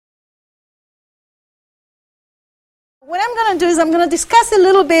What I'm going to do is I'm going to discuss a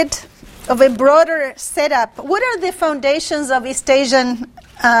little bit of a broader setup. What are the foundations of East Asian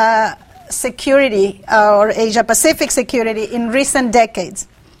security or Asia-Pacific security in recent decades?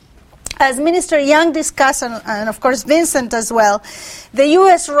 As Minister Young discussed, and of course Vincent as well, the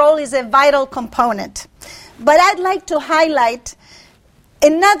U.S. role is a vital component. But I'd like to highlight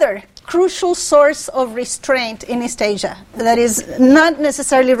another crucial source of restraint in East Asia that is not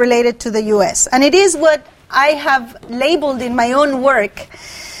necessarily related to the U.S. And it is what I have labeled in my own work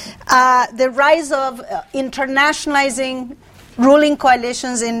the rise of internationalizing ruling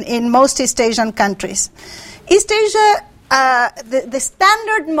coalitions in most East Asian countries. East Asia, the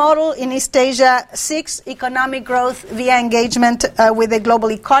standard model in East Asia seeks economic growth via engagement with the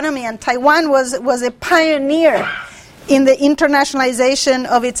global economy, and Taiwan was a pioneer in the internationalization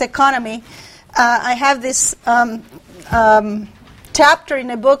of its economy. I have this chapter in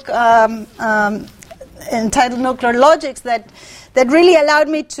a book entitled Nuclear Logics that really allowed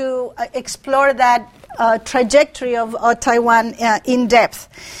me to explore that trajectory of Taiwan in depth.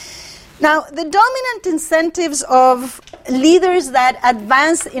 Now, the dominant incentives of leaders that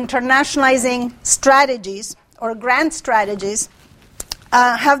advance internationalizing strategies or grand strategies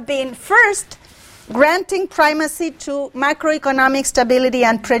have been, first, granting primacy to macroeconomic stability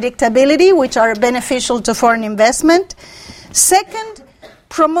and predictability, which are beneficial to foreign investment. Second,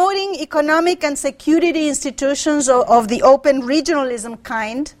 promoting economic and security institutions of the open regionalism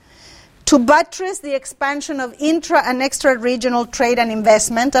kind to buttress the expansion of intra- and extra-regional trade and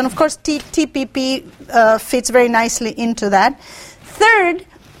investment. And of course, TPP fits very nicely into that. Third,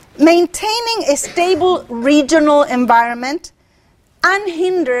 maintaining a stable regional environment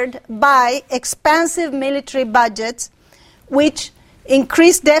unhindered by expansive military budgets, which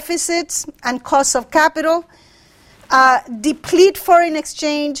increase deficits and costs of capital, deplete foreign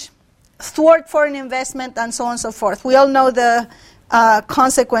exchange, thwart foreign investment, and so on and so forth. We all know the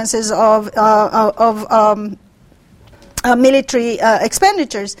consequences of military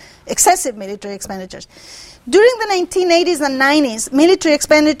expenditures, excessive military expenditures. During the 1980s and 90s, military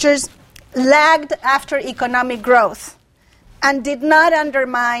expenditures lagged after economic growth and did not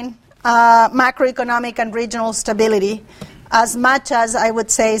undermine macroeconomic and regional stability as much as I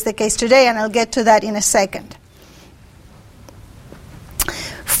would say is the case today, and I'll get to that in a second.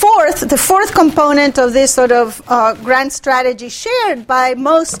 The fourth component of this sort of grand strategy shared by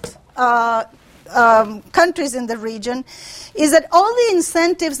most countries in the region is that all the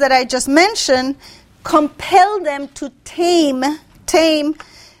incentives that I just mentioned compel them to tame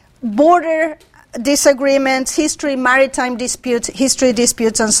border disagreements, maritime disputes, history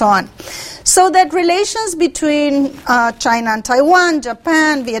disputes, and so on. So that relations between China and Taiwan,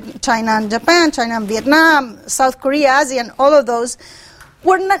 China and Japan, China and Vietnam, South Korea, ASEAN, all of those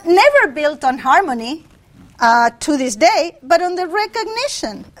were never built on harmony to this day, but on the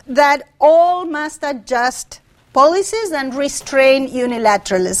recognition that all must adjust policies and restrain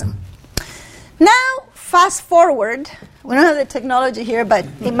unilateralism. Now, fast forward. We don't have the technology here, but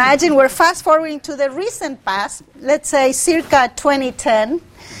imagine we're fast forwarding to the recent past, let's say circa 2010. And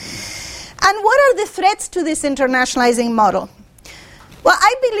what are the threats to this internationalizing model? Well,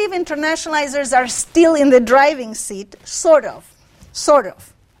 I believe internationalizers are still in the driving seat, sort of.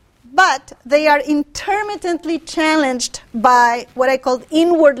 But they are intermittently challenged by what I call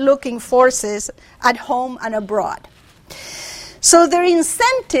inward-looking forces at home and abroad. So their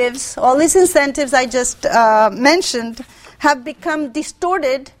incentives, all these incentives I just mentioned, have become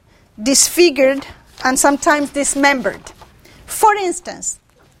distorted, disfigured, and sometimes dismembered. For instance,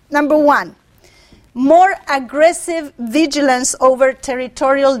 number one, more aggressive vigilance over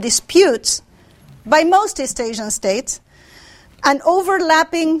territorial disputes by most East Asian states, and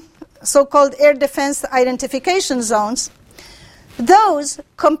overlapping so-called air defense identification zones. Those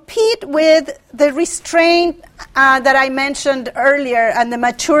compete with the restraint that I mentioned earlier and the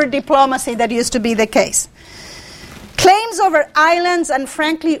mature diplomacy that used to be the case. Claims over islands and,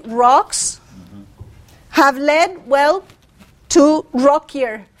 frankly, rocks have led, to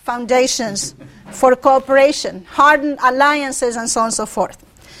rockier foundations for cooperation, hardened alliances, and so on and so forth.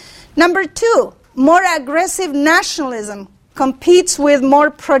 Number two, more aggressive nationalism competes with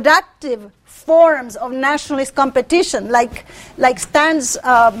more productive forms of nationalist competition, like Stan's,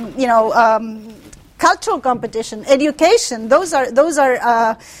 cultural competition, education. Those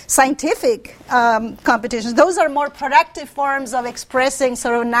are scientific competitions. Those are more productive forms of expressing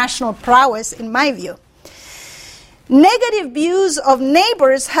sort of national prowess, in my view. Negative views of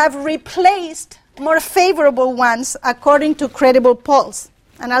neighbors have replaced more favorable ones, according to credible polls,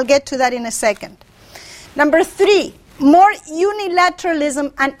 and I'll get to that in a second. Number three, more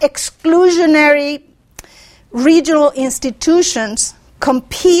unilateralism and exclusionary regional institutions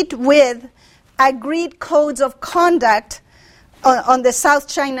compete with agreed codes of conduct on the South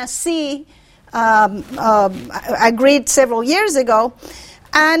China Sea, agreed several years ago,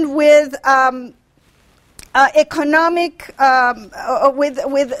 and with economic, with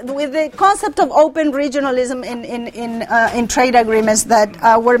the concept of open regionalism in trade agreements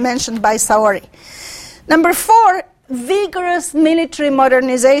that were mentioned by Saori. Number 4, vigorous military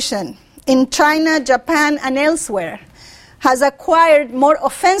modernization in China, Japan, and elsewhere has acquired more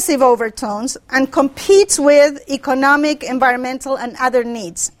offensive overtones and competes with economic, environmental, and other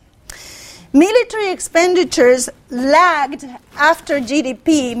needs. Military expenditures lagged after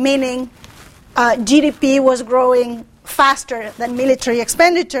GDP, meaning GDP was growing faster than military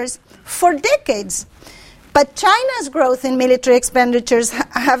expenditures for decades. But China's growth in military expenditures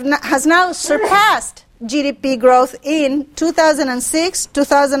has now surpassed GDP growth in 2006,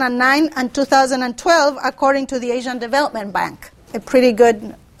 2009, and 2012, according to the Asian Development Bank. A pretty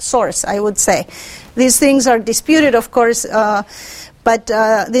good source, I would say. These things are disputed, of course, but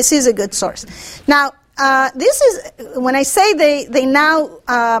this is a good source. Now, this is, when I say they now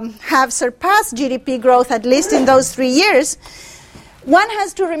have surpassed GDP growth, at least in those 3 years, one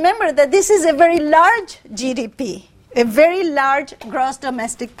has to remember that this is a very large GDP, a very large gross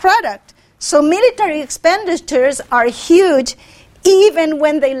domestic product. So military expenditures are huge even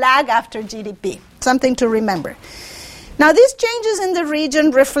when they lag after GDP. Something to remember. Now, these changes in the region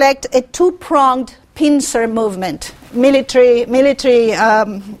reflect a two-pronged pincer movement. Military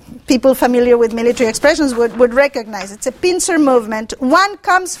people familiar with military expressions would recognize it's a pincer movement. One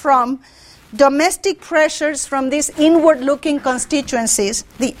comes from domestic pressures from these inward-looking constituencies,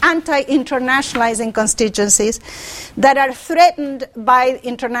 the anti-internationalizing constituencies that are threatened by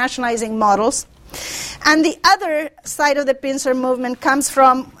internationalizing models. And the other side of the pincer movement comes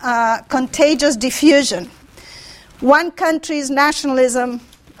from contagious diffusion. One country's nationalism,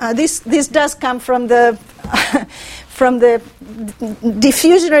 this does come from the from the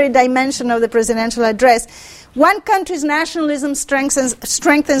diffusionary dimension of the presidential address. One country's nationalism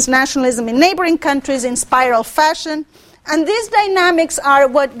strengthens nationalism in neighboring countries in spiral fashion. And these dynamics are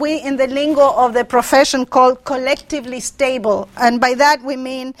what we in the lingo of the profession call collectively stable. And by that we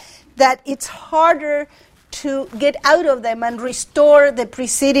mean that it's harder to get out of them and restore the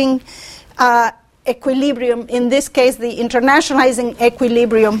preceding equilibrium, in this case the internationalizing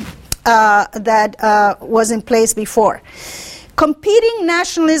equilibrium that was in place before. Competing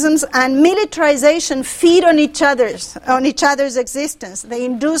nationalisms and militarization feed on each other's existence. They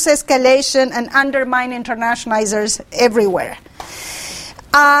induce escalation and undermine internationalizers everywhere.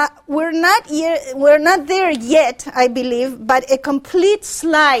 We're not there yet, I believe, but a complete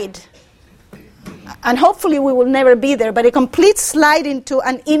slide, and hopefully we will never be there, but a complete slide into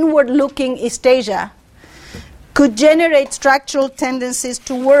an inward-looking East Asia could generate structural tendencies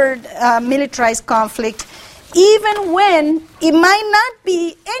toward militarized conflict, even when it might not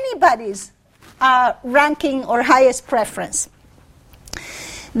be anybody's ranking or highest preference.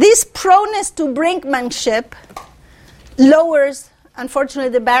 This proneness to brinkmanship lowers,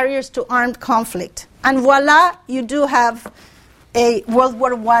 unfortunately, the barriers to armed conflict. And voila, you do have a World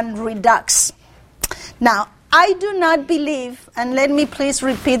War I redux. Now, I do not believe, and let me please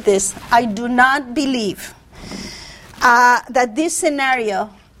repeat this, I do not believe that this scenario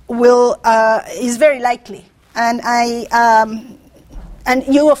is very likely. And and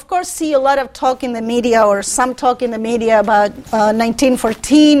you, of course, see a lot of talk in the media, or some talk in the media about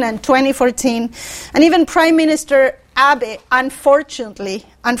 1914 and 2014. And even Prime Minister Abe, unfortunately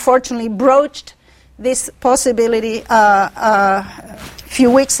broached this possibility a few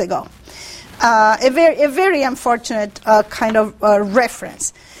weeks ago. A very unfortunate kind of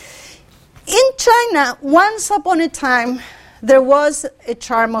reference. In China, once upon a time, there was a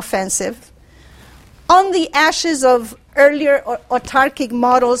charm offensive. On the ashes of earlier autarkic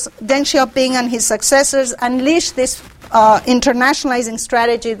models, Deng Xiaoping and his successors unleashed this internationalizing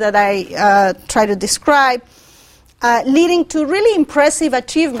strategy that I try to describe, leading to really impressive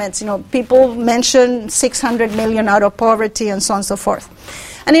achievements. You know, people mention 600 million out of poverty and so on and so forth.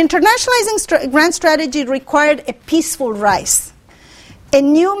 An internationalizing grand strategy required a peaceful rise, a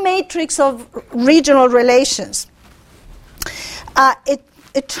new matrix of regional relations.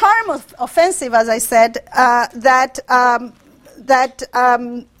 A charm offensive, as I said, that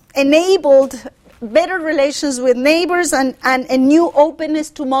enabled better relations with neighbors and a new openness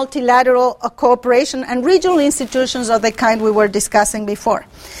to multilateral cooperation and regional institutions of the kind we were discussing before.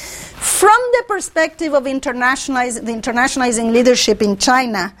 From the perspective of the internationalizing leadership in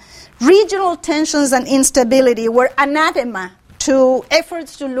China, regional tensions and instability were anathema to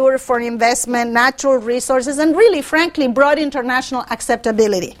efforts to lure foreign investment, natural resources, and really, frankly, broad international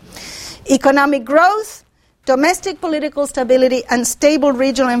acceptability. Economic growth, domestic political stability, and stable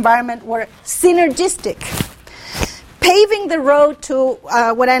regional environment were synergistic, paving the road to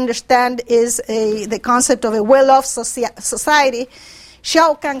what I understand is the concept of a well-off society.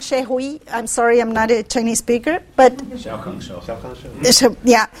 Xiaokang Shehui, I'm sorry, I'm not a Chinese speaker, but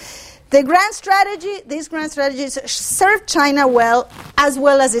yeah. These grand strategies serve China well as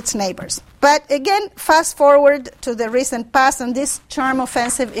its neighbors. But again, fast forward to the recent past, and this charm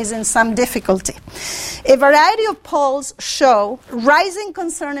offensive is in some difficulty. A variety of polls show rising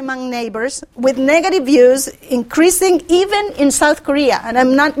concern among neighbors, with negative views increasing even in South Korea. And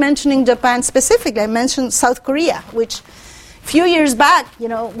I'm not mentioning Japan specifically, I mentioned South Korea, which a few years back,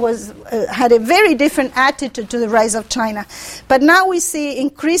 had a very different attitude to the rise of China. But now we see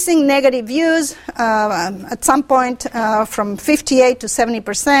increasing negative views, at some point from 58 to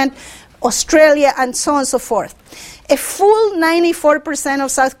 70%, Australia, and so on and so forth. A full 94% of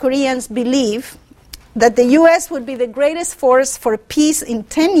South Koreans believe that the U.S. would be the greatest force for peace in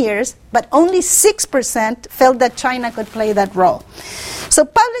 10 years, but only 6% felt that China could play that role. So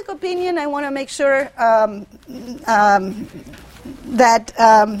public opinion, I want to make sure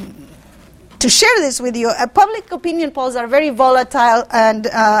to share this with you. Public opinion polls are very volatile, and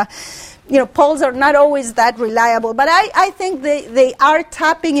polls are not always that reliable, but I think they are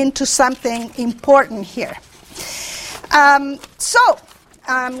tapping into something important here. So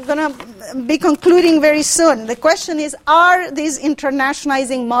I'm going to be concluding very soon. The question is, are these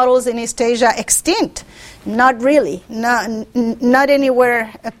internationalizing models in East Asia extinct? Not really. Not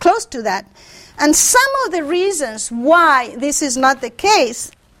anywhere close to that. And some of the reasons why this is not the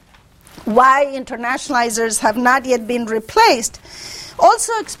case, why internationalizers have not yet been replaced,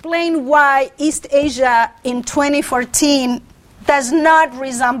 also explain why East Asia in 2014 does not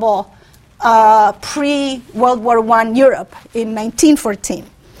resemble pre-World War I Europe in 1914.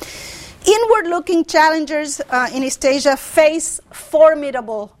 Inward-looking challengers in East Asia face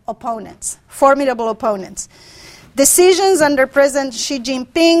formidable opponents. Decisions under President Xi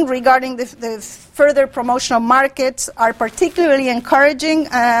Jinping regarding the further promotion of markets are particularly encouraging,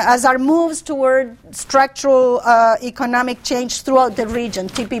 as are moves toward structural economic change throughout the region,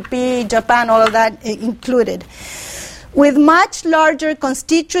 TPP, Japan, all of that included. With much larger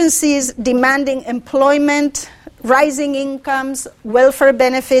constituencies demanding employment, rising incomes, welfare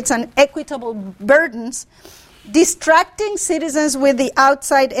benefits, and equitable burdens, distracting citizens with the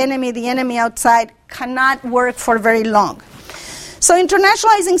outside enemy, the enemy outside, cannot work for very long. So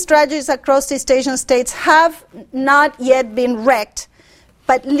internationalizing strategies across East Asian states have not yet been wrecked,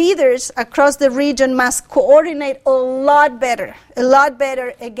 but leaders across the region must coordinate a lot better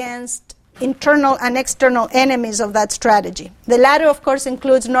against internal and external enemies of that strategy. The latter, of course,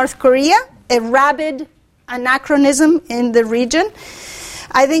 includes North Korea, a rabid anachronism in the region.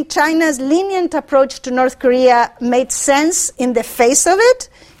 I think China's lenient approach to North Korea made sense in the face of it,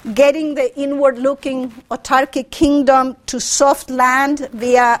 getting the inward-looking autarkic kingdom to soft land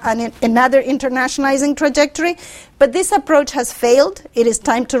via another internationalizing trajectory. But this approach has failed. It is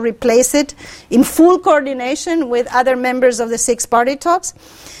time to replace it in full coordination with other members of the Six-Party Talks.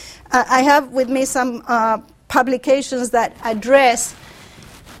 I have with me some publications that address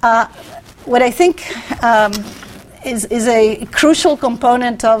what I think is a crucial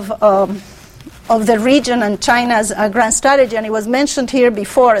component of the region and China's grand strategy, and it was mentioned here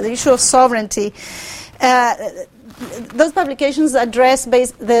before, the issue of sovereignty. Those publications address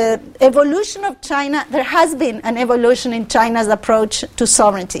the evolution of China. There has been an evolution in China's approach to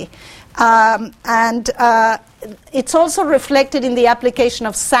sovereignty. And it's also reflected in the application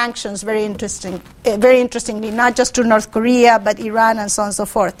of sanctions, very interestingly, not just to North Korea, but Iran and so on and so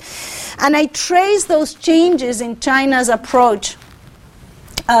forth. And I trace those changes in China's approach,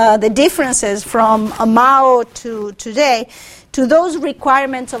 the differences from Mao to today, to those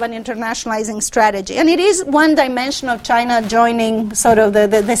requirements of an internationalizing strategy. And it is one dimension of China joining sort of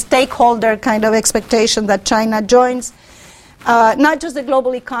the stakeholder kind of expectation that China joins not just the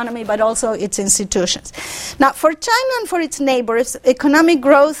global economy, but also its institutions. Now, for China and for its neighbors, economic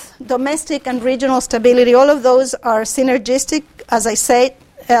growth, domestic and regional stability, all of those are synergistic, as I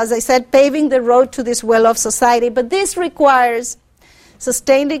said, paving the road to this well-off society. But this requires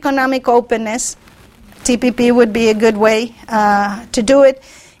sustained economic openness. TPP would be a good way to do it.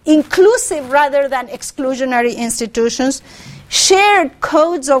 Inclusive rather than exclusionary institutions. Shared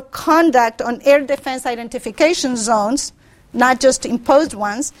codes of conduct on air defense identification zones, not just imposed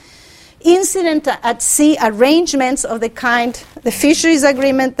ones. incident at sea arrangements of the kind, the fisheries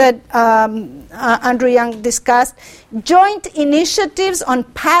agreement that Andrew Young discussed, joint initiatives on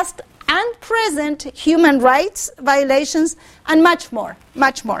past and present human rights violations, and much more,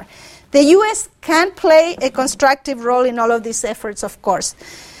 much more. The U.S. can play a constructive role in all of these efforts, of course.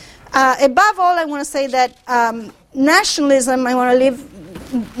 Above all, I want to say that nationalism, I want to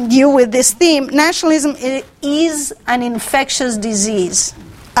leave you with this theme, nationalism is an infectious disease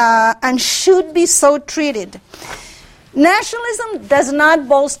and should be so treated. Nationalism does not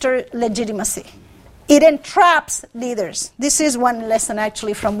bolster legitimacy. It entraps leaders. This is one lesson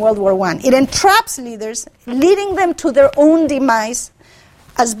actually from World War I. It entraps leaders, leading them to their own demise,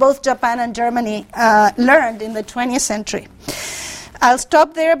 as both Japan and Germany learned in the 20th century. I'll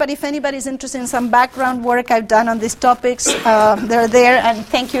stop there, but if anybody's interested in some background work I've done on these topics, they're there, and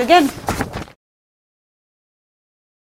thank you again.